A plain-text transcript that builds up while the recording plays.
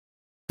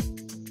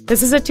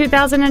This is a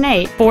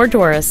 2008 Ford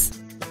Taurus.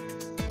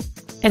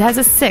 It has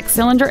a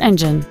 6-cylinder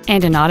engine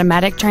and an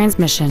automatic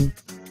transmission.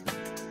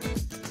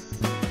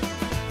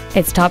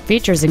 Its top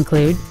features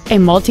include a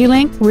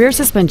multi-link rear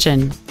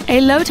suspension,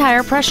 a low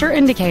tire pressure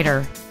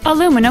indicator,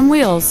 aluminum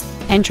wheels,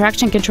 and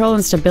traction control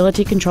and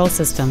stability control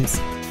systems.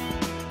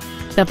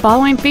 The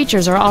following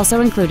features are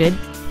also included: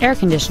 air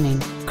conditioning,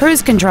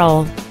 cruise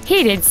control,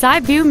 heated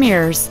side view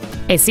mirrors,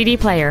 a CD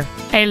player,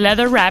 a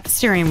leather-wrapped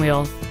steering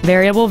wheel,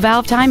 variable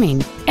valve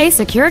timing, a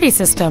security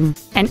system,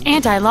 an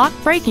anti-lock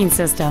braking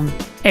system,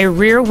 a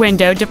rear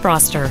window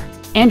defroster,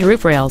 and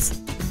roof rails.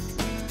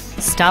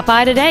 Stop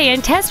by today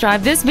and test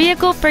drive this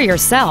vehicle for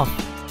yourself.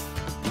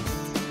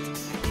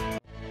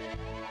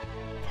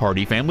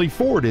 Hardy Family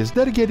Ford is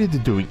dedicated to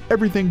doing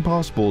everything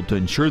possible to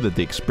ensure that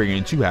the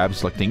experience you have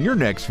selecting your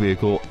next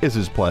vehicle is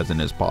as pleasant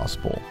as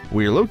possible.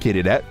 We are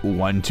located at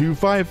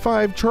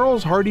 1255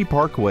 Charles Hardy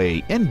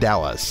Parkway in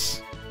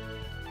Dallas.